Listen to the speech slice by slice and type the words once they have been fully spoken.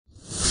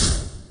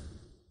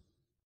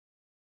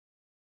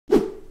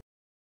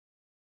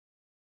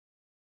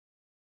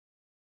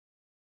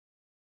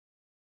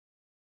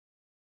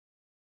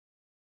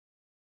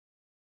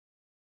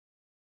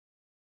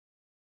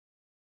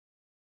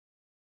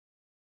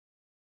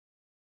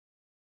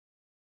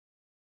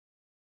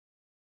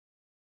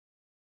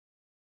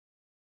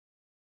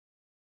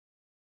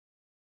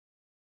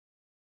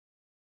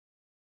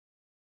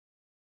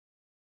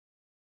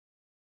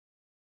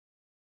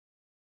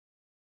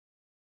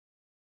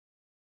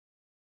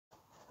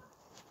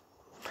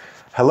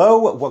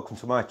Hello, welcome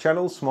to my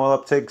channel, Small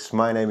Optics.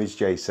 My name is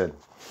Jason.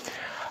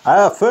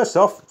 First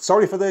off,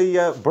 sorry for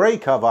the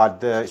break I've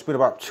had. It's been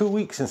about 2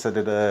 weeks since I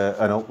did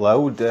an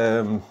upload.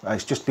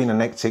 It's just been a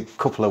hectic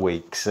couple of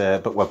weeks,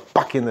 but we're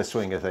back in the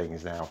swing of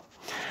things now.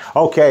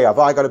 Okay, have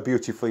I got a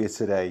beauty for you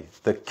today?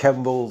 The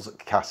Kemble's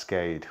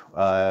Cascade.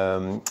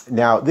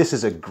 Now, this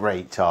is a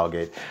great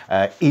target.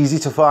 Easy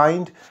to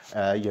find.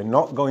 You're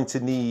not going to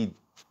need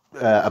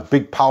a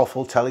big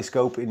powerful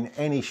telescope in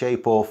any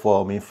shape or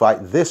form. In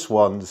fact, this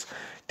one's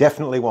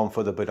definitely one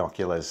for the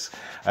binoculars.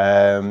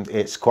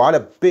 It's quite a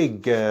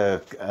big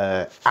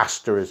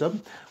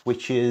asterism,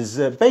 which is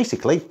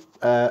basically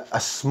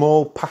a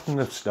small pattern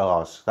of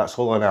stars. That's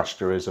all an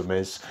asterism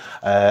is.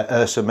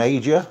 Ursa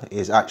Major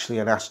is actually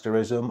an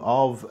asterism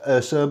of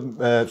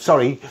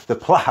the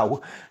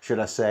plough, should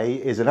I say,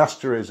 is an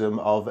asterism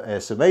of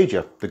Ursa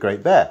Major, the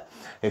Great Bear.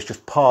 It's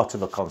just part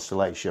of a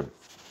constellation.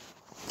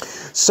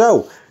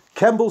 So,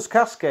 Kemble's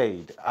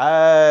Cascade.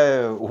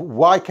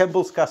 Why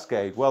Kemble's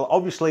Cascade? Well,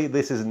 obviously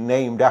this is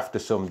named after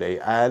somebody,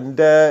 and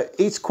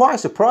it's quite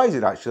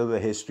surprising actually, the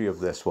history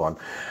of this one.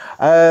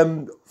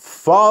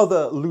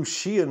 Father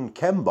Lucien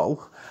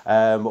Kemble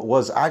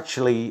was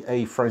actually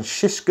a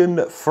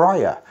Franciscan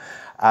friar,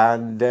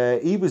 and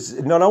he was,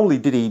 not only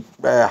did he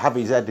have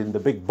his head in the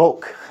big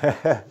book,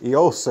 he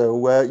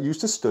also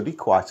used to study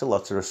quite a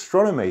lot of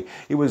astronomy.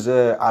 He was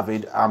an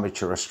avid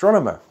amateur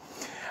astronomer.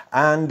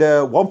 And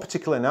one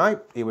particular night,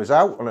 he was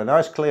out on a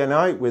nice clear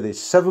night with his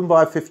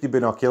 7x50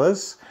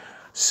 binoculars,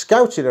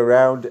 scouting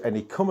around, and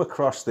he come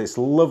across this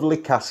lovely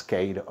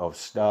cascade of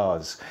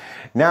stars.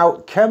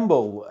 Now,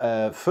 Kemble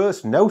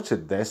first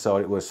noted this,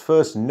 or it was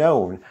first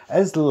known,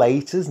 as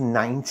late as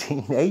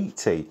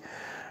 1980.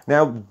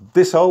 Now,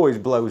 this always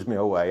blows me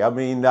away. I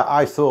mean,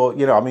 I thought,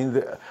 you know, I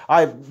mean,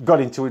 I got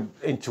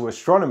into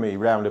astronomy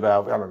round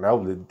about, I don't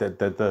know,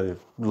 the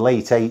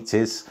late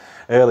 80s,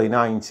 early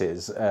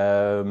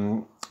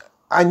 90s.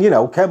 And, you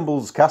know,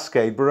 Kemble's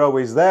Cascade were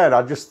always there. And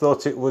I just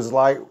thought it was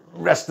like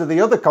rest of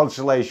the other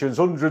constellations,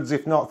 hundreds,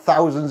 if not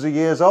thousands of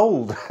years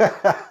old.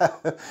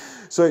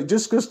 So it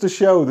just goes to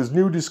show there's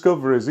new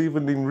discoveries,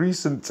 even in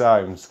recent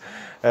times,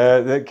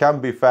 that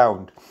can be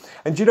found.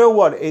 And you know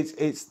what?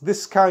 It's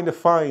this kind of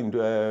find,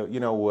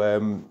 you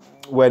know,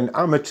 when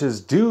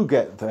amateurs do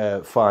get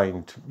the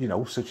find, you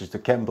know, such as the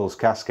Kemble's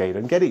Cascade,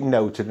 and get it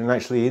noted and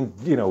actually,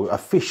 you know,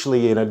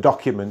 officially in a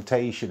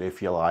documentation, if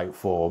you like,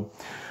 form.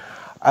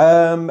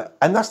 And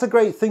that's the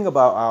great thing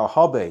about our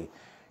hobby.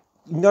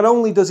 Not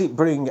only does it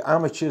bring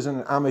amateurs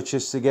and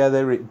amateurs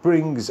together, it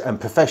brings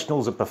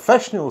professionals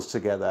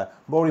together.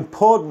 More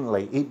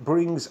importantly, it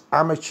brings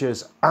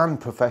amateurs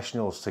and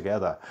professionals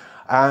together.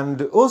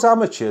 And us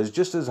amateurs,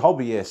 just as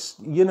hobbyists,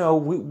 you know,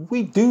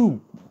 we do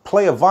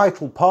play a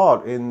vital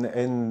part in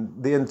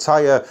the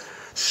entire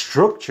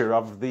structure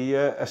of the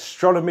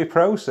astronomy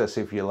process,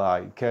 if you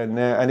like, and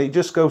it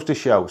just goes to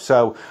show.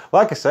 So,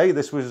 like I say,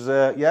 this was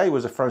yeah, he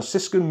was a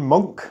Franciscan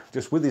monk,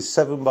 just with his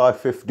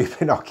 7x50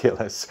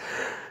 binoculars.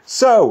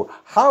 So,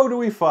 how do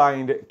we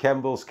find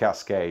Kemble's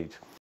Cascade?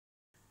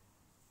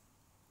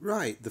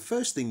 Right, the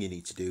first thing you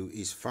need to do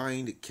is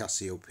find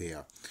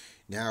Cassiopeia.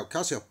 Now,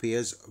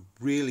 Cassiopeia's a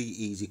really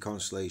easy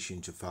constellation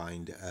to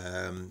find.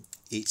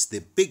 It's the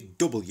big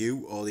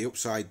W, or the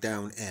upside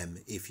down M,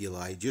 if you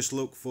like. Just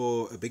look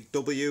for a big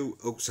W,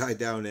 upside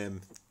down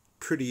M.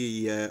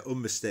 Pretty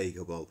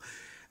unmistakable.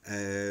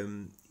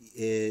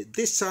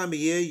 This time of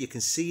year, you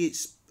can see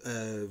it's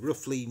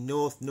roughly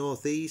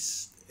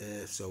north-northeast.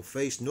 So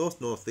face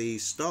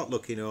north-northeast, start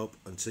looking up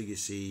until you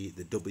see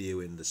the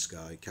W in the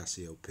sky,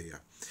 Cassiopeia.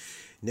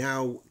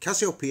 Now,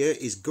 Cassiopeia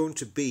is going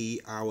to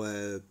be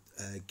our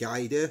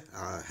guider,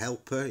 our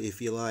helper,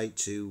 if you like,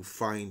 to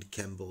find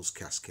Kemble's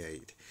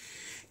Cascade.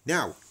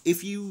 Now,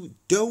 if you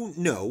don't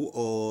know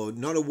or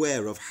not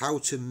aware of how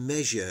to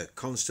measure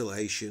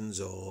constellations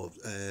or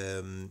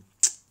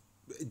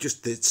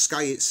just the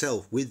sky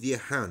itself with your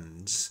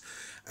hands,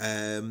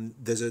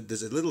 there's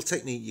a little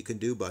technique you can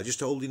do by just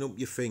holding up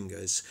your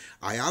fingers.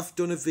 I have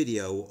done a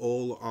video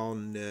all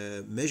on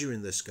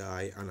measuring the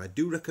sky, and I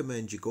do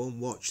recommend you go and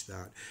watch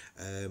that,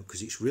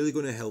 because it's really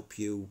going to help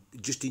you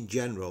just in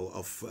general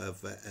of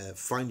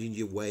finding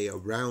your way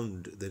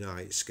around the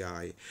night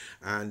sky,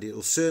 and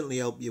it'll certainly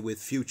help you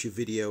with future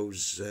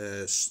videos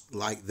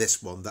like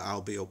this one that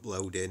I'll be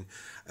uploading,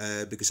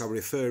 because I'm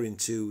referring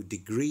to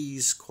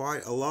degrees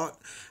quite a lot.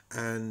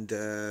 And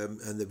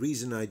the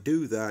reason I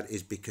do that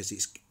is because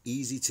it's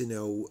easy to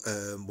know.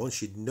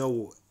 Once you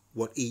know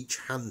what each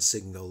hand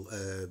signal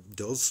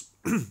does,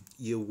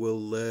 you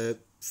will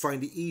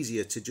find it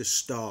easier to just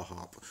star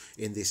hop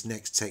in this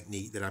next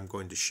technique that I'm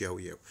going to show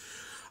you.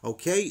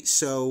 Okay,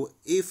 so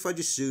if I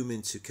just zoom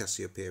into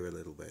Cassiopeia a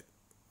little bit,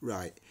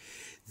 right,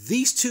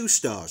 these two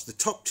stars, the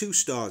top two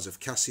stars of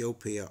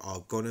Cassiopeia,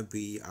 are going to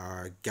be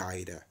our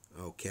guider.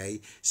 Okay,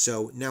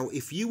 so now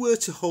if you were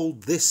to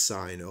hold this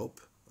sign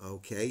up,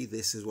 okay,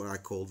 this is what I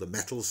call the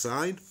metal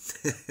sign.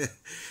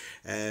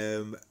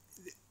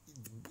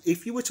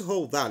 If you were to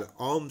hold that at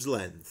arm's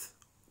length,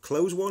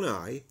 close one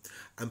eye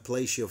and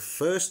place your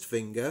first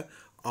finger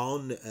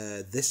on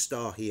this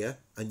star here,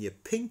 and your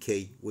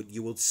pinky,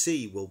 you will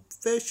see, will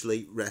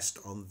virtually rest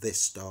on this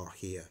star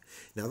here.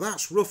 Now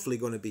that's roughly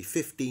going to be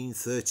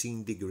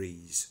 13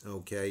 degrees,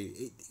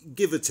 okay,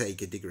 give or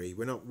take a degree.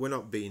 We're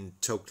not being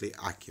totally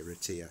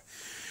accurate here.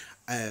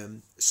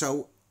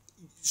 So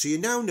you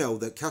now know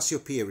that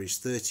Cassiopeia is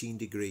 13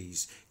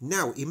 degrees.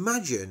 Now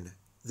imagine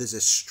there's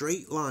a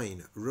straight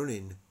line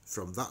running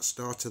from that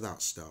star to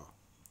that star.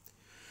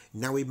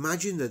 Now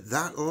imagine that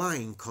that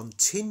line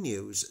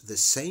continues the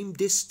same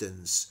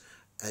distance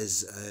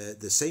as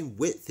the same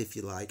width, if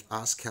you like,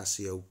 as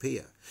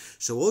Cassiopeia.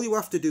 So all you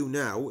have to do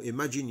now,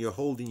 imagine you're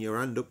holding your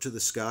hand up to the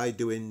sky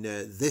doing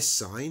this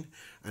sign,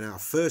 and our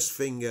first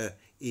finger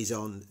is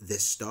on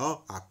this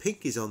star, our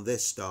pinky is on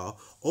this star.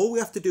 All we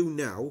have to do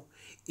now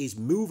is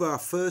move our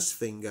first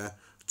finger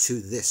to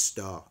this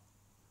star,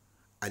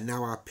 and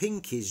now our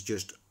pinky is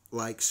just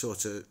like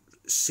sort of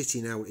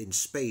sitting out in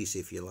space,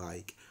 if you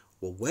like.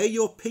 Well, where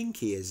your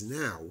pinky is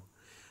now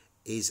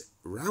is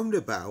round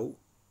about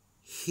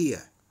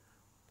here.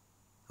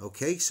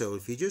 Okay, so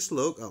if you just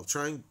look, I'll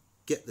try and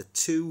get the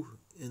two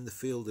in the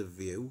field of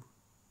view.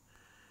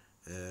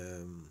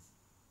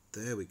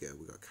 There we go,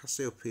 we've got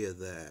Cassiopeia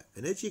there.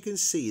 And as you can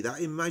see, that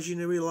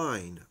imaginary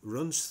line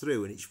runs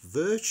through, and it's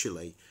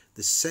virtually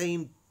the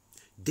same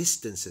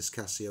distance as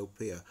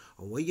Cassiopeia.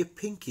 And where your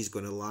pinky is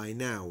going to lie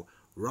now,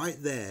 right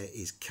there,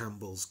 is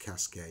Kemble's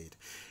Cascade.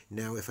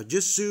 Now if I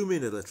just zoom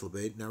in a little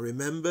bit, now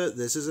remember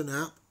this is an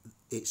app,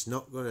 it's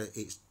not gonna,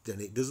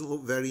 and it doesn't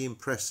look very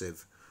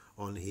impressive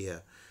on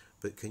here,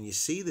 but can you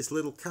see this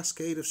little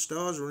cascade of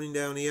stars running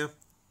down here?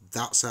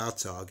 That's our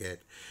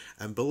target.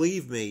 And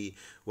believe me,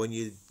 when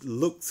you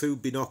look through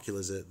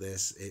binoculars at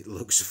this, it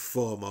looks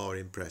far more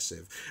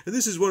impressive. And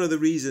this is one of the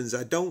reasons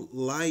I don't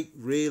like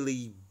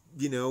really,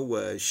 you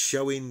know,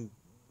 showing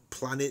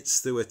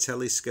planets through a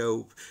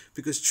telescope,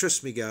 because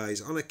trust me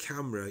guys, on a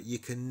camera you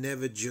can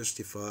never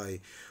justify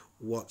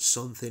what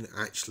something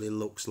actually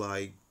looks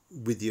like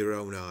with your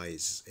own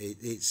eyes.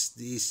 It's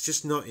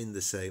just not in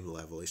the same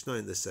level, it's not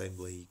in the same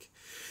league.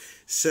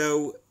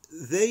 So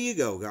there you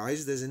go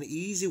guys, there's an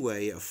easy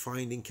way of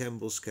finding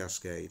Kemble's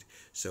Cascade.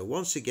 So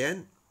once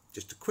again,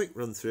 just a quick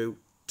run through.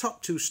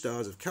 Top two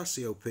stars of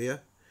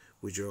Cassiopeia,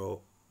 we draw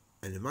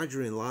an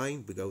imaginary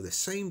line, we go the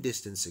same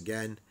distance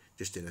again,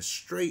 just in a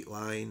straight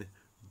line,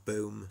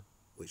 boom,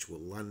 which will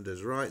land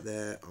us right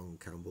there on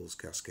Kemble's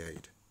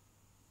Cascade.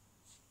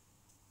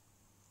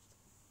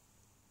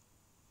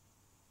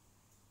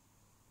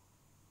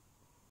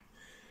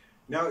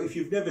 Now, if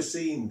you've never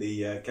seen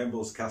the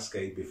Kemble's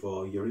Cascade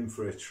before, you're in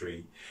for a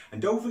treat.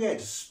 And don't forget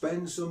to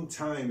spend some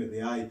time at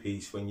the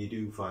eyepiece when you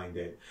do find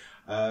it,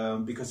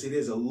 because it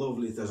is a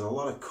lovely, there's a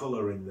lot of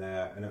colour in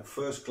there, and at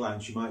first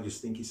glance you might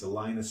just think it's a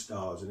line of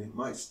stars, and it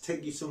might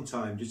take you some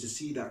time just to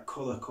see that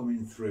colour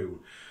coming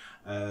through.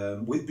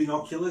 With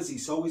binoculars,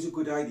 it's always a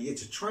good idea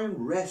to try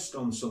and rest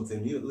on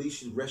something. You at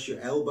least rest your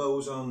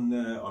elbows on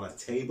a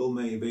table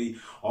maybe,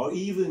 or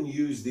even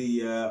use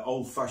the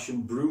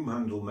old-fashioned broom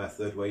handle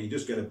method, where you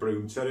just get a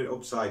broom, turn it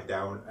upside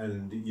down,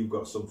 and you've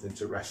got something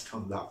to rest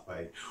on that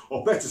way.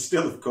 Or better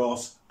still, of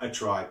course, a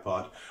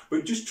tripod.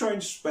 But just try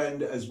and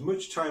spend as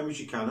much time as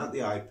you can at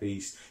the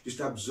eyepiece, just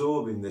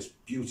absorbing this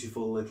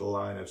beautiful little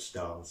line of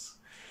stars.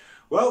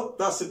 Well,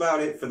 that's about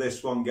it for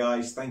this one,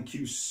 guys. Thank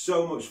you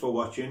so much for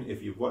watching,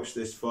 if you've watched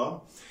this far.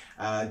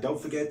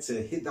 Don't forget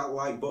to hit that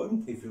like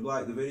button if you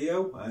like the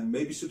video, and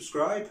maybe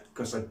subscribe,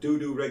 because I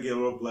do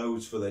regular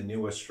uploads for the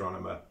new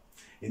astronomer.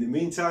 In the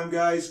meantime,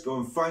 guys, go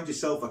and find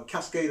yourself a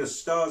cascade of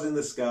stars in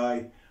the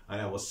sky, and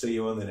I will see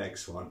you on the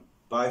next one.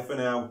 Bye for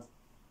now.